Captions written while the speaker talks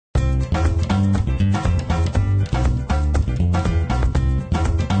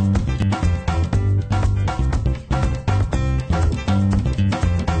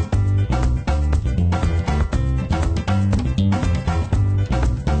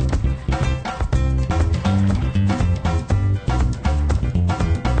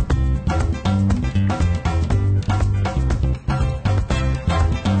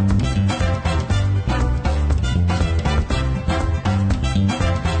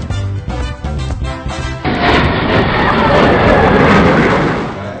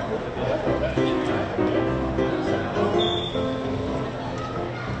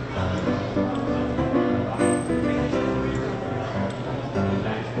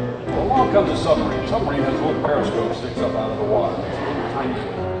Here comes a submarine. Submarine has a little periscope sticks up out of the water. It's a little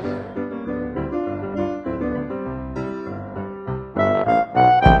tiny.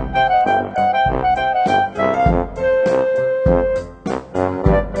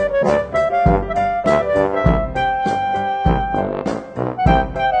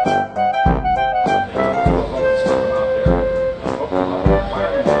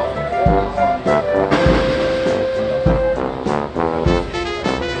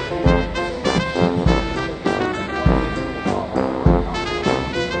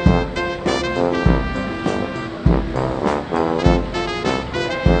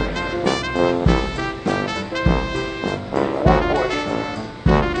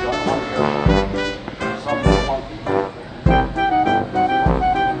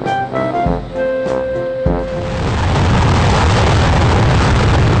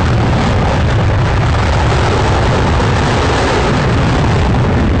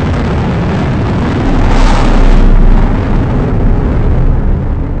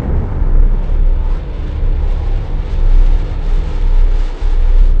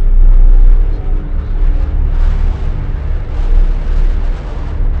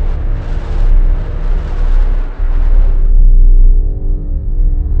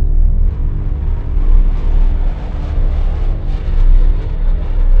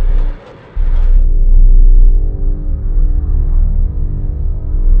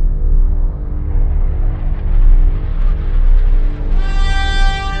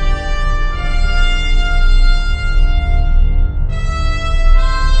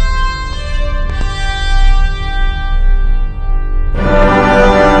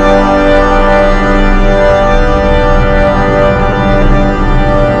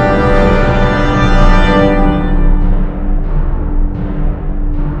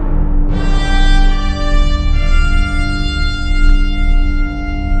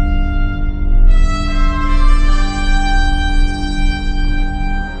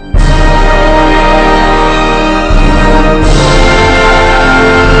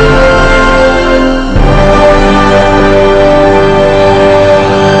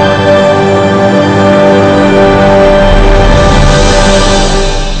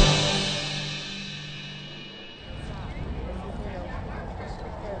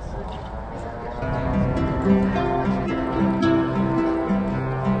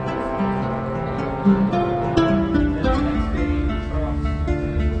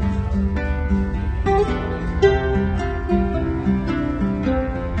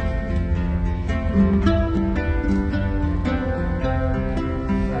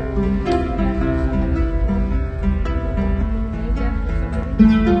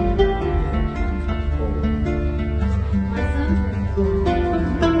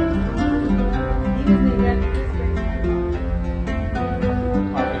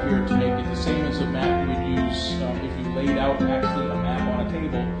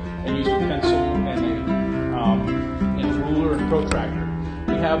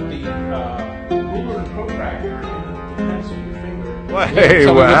 Hey,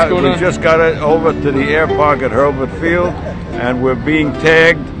 we just got it over to the air park at Hurlburt Field, and we're being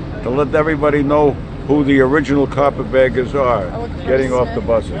tagged to let everybody know who the original carpetbaggers are, getting off the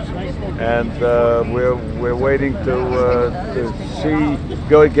buses. And we're waiting to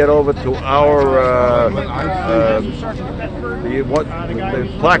get over to our the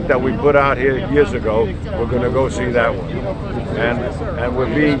plaque that we put out here years ago. We're going to go see that one, and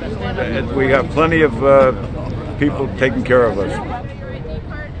we have plenty of people taking care of us.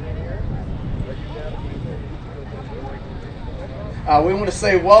 We want to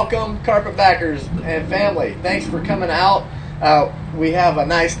say welcome, Carpetbaggers and family. Thanks for coming out. We have a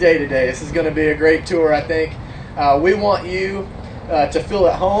nice day today. This is going to be a great tour, I think. We want you to feel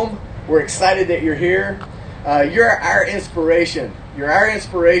at home. We're excited that you're here. You're our inspiration. You're our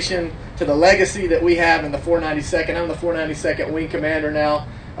inspiration to the legacy that we have in the 492nd. I'm the 492nd Wing Commander now,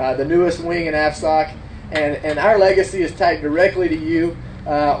 the newest wing in AFSOC, and our legacy is tied directly to you.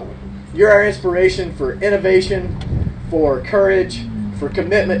 You're our inspiration for innovation, for courage, for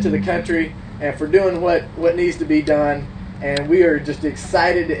commitment to the country, and for doing what needs to be done. And we are just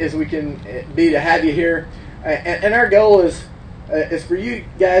excited as we can be to have you here. And our goal is for you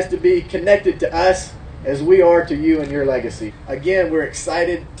guys to be connected to us as we are to you and your legacy. Again, we're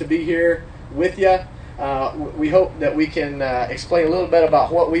excited to be here with you. We hope that we can explain a little bit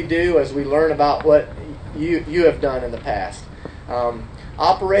about what we do as we learn about what you have done in the past.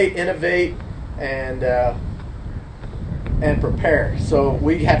 Operate, innovate, and prepare. So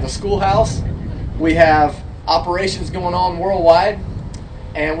we have the schoolhouse, we have operations going on worldwide,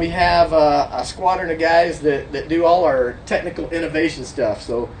 and we have a squadron of guys that do all our technical innovation stuff.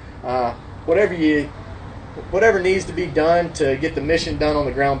 So whatever needs to be done to get the mission done on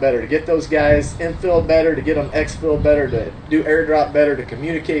the ground better, to get those guys infield better, to get them exfilled better, to do airdrop better, to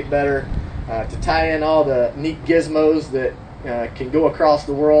communicate better, to tie in all the neat gizmos that can go across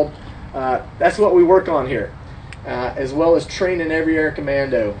the world. That's what we work on here, as well as training every air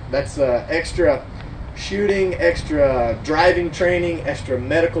commando. That's extra shooting, extra driving training, extra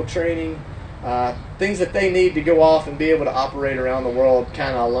medical training, things that they need to go off and be able to operate around the world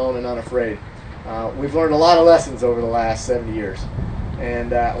kind of alone and unafraid. We've learned a lot of lessons over the last 70 years,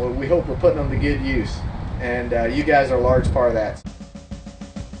 and we hope we're putting them to good use, and you guys are a large part of that.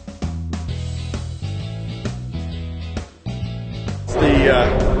 It's the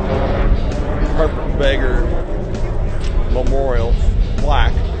Carpetbagger Memorial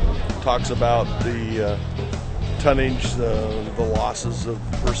plaque talks about the tonnage, the losses of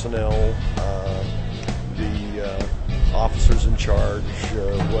personnel, the officers in charge,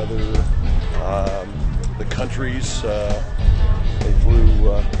 whether the countries they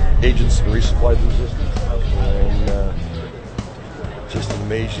flew agents to resupply the resistance, and just an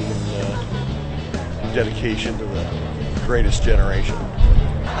amazing dedication to the greatest generation.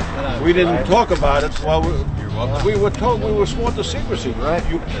 We didn't talk about it. Well, we were told, we were sworn to secrecy. Right.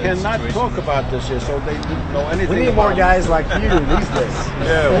 You cannot talk about this here, so they didn't know anything. We need more guys like you these days.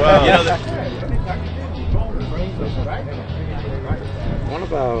 Yeah, well. One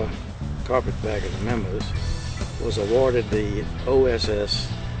of our Carpetbaggers members was awarded the OSS,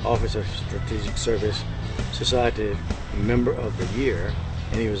 Office of Strategic Service Society Member of the Year,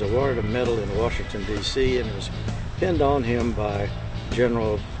 and he was awarded a medal in Washington, D.C., and it was pinned on him by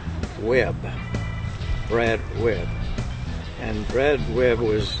General Webb, Brad Webb. And Brad Webb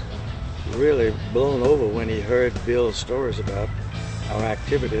was really blown over when he heard Bill's stories about our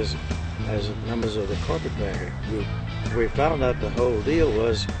activities as members of the Carpetbagger group. We found out the whole deal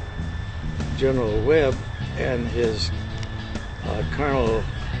was General Webb and his Colonel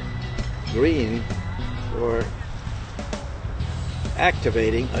Green were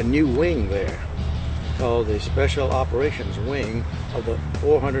activating a new wing there called the Special Operations Wing of the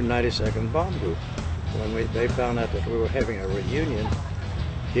 492nd Bomb Group. When they found out that we were having a reunion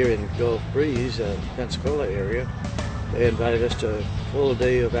here in Gulf Breeze, Pensacola area, they invited us to a full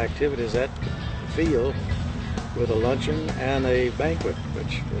day of activities at the field with a luncheon and a banquet,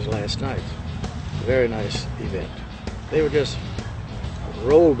 which was last night. A very nice event. They were just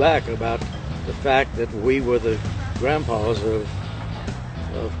rolled back about the fact that we were the grandpas of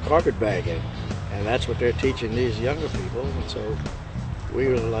carpetbagging, and that's what they're teaching these younger people, and so we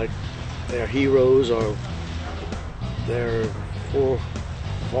were like their heroes or their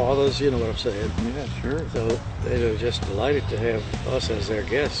forefathers, you know what I'm saying? Yeah, sure. So they were just delighted to have us as their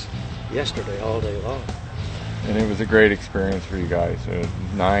guests yesterday, all day long. And it was a great experience for you guys.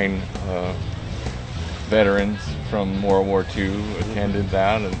 9 veterans from World War II attended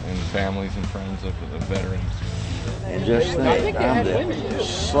that, and families and friends of the veterans. And just think, I'm the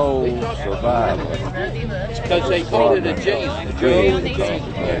sole survivor. It's because they call it a jail.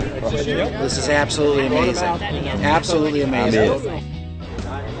 This is absolutely amazing. Absolutely amazing.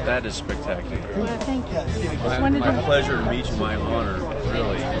 That is spectacular. Yeah, thank you. My pleasure to meet you, my honor,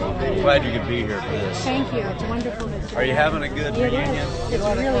 really. I'm glad you could be here for this. Thank you. It's wonderful. Are you having a good reunion? It's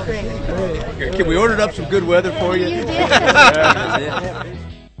really great. Okay, can we order up some good weather for you? You did.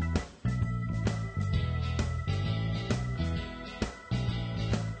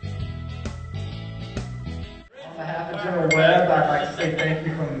 On behalf of General Webb, I'd like to say thank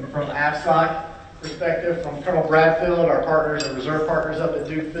you from AFSOC perspective, from Colonel Bradfield, our partners and reserve partners up at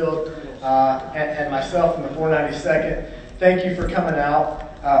Duke Field, and myself from the 492nd. Thank you for coming out.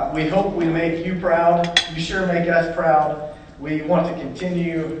 We hope we make you proud. You sure make us proud. We want to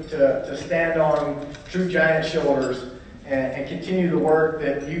continue to stand on true giant shoulders and continue the work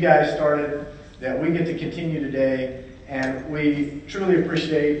that you guys started, that we get to continue today. And we truly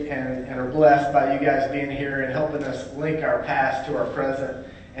appreciate and are blessed by you guys being here and helping us link our past to our present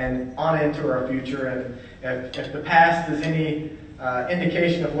and on into our future. And if the past is any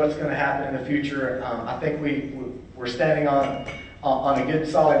indication of what's going to happen in the future, I think we're standing on a good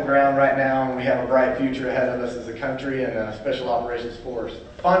solid ground right now, and we have a bright future ahead of us as a country and a Special Operations Force.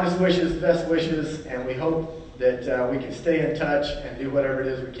 Fondest wishes, best wishes, and we hope that we can stay in touch and do whatever it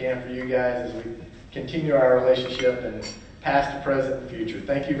is we can for you guys as we continue our relationship and past, present, and future.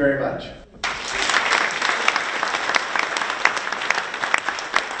 Thank you very much.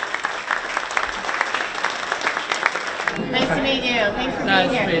 Nice to meet you. Thanks for being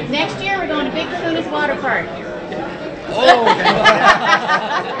here. Next year, we're going to Big Kahuna's Water Park. Oh,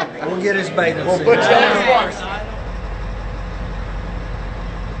 we'll get his bait. We'll put you on the water.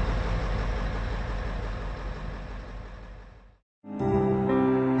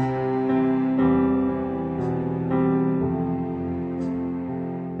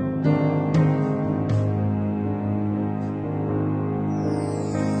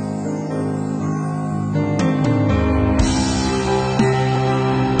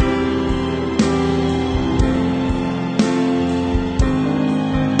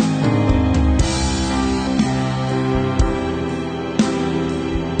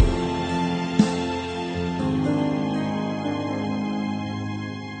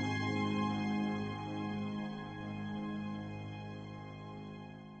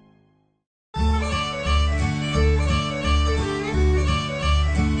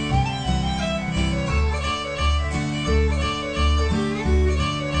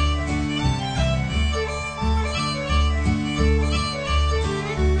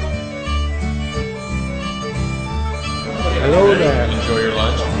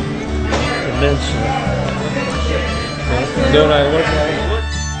 immensely. Don't I look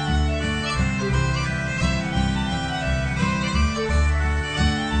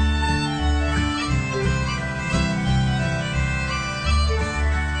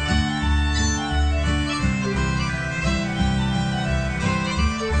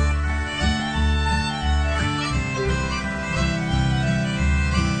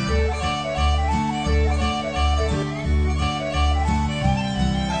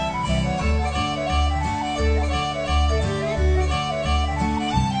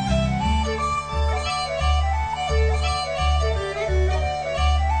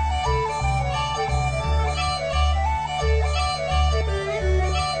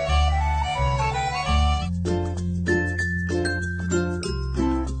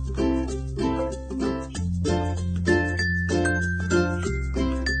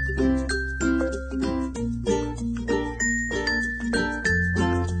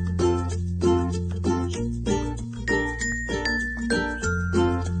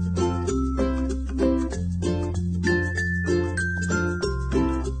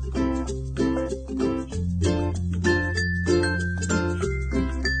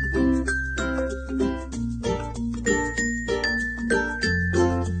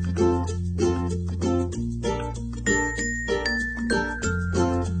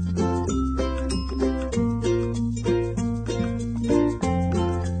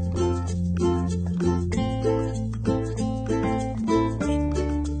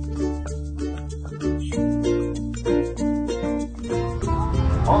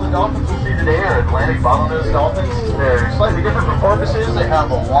All the dolphins we see today are Atlantic bottlenose dolphins. They're slightly different from porpoises. They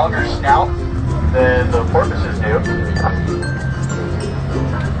have a longer snout than the porpoises do.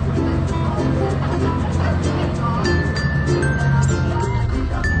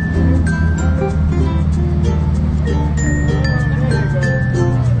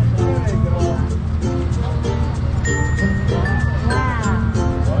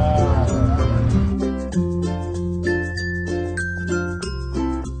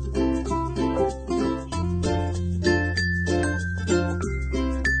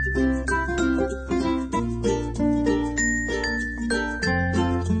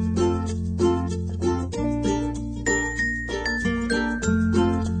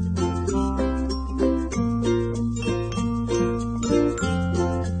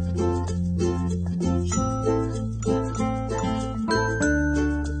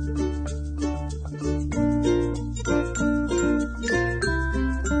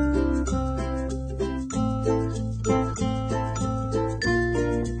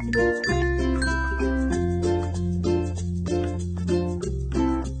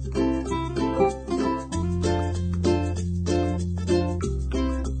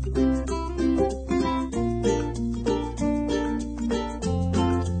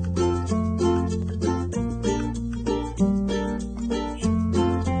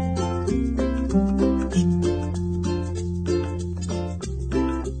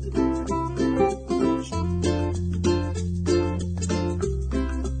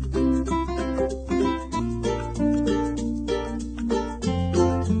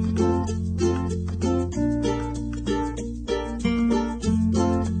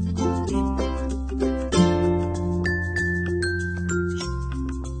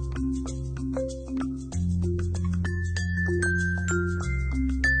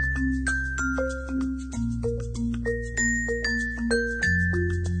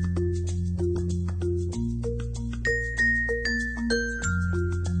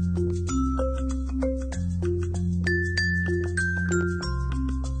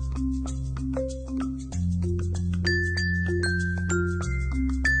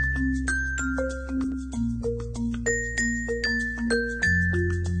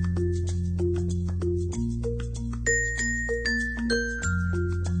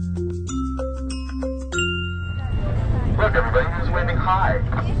 Look, everybody, who's waving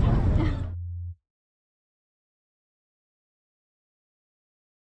high?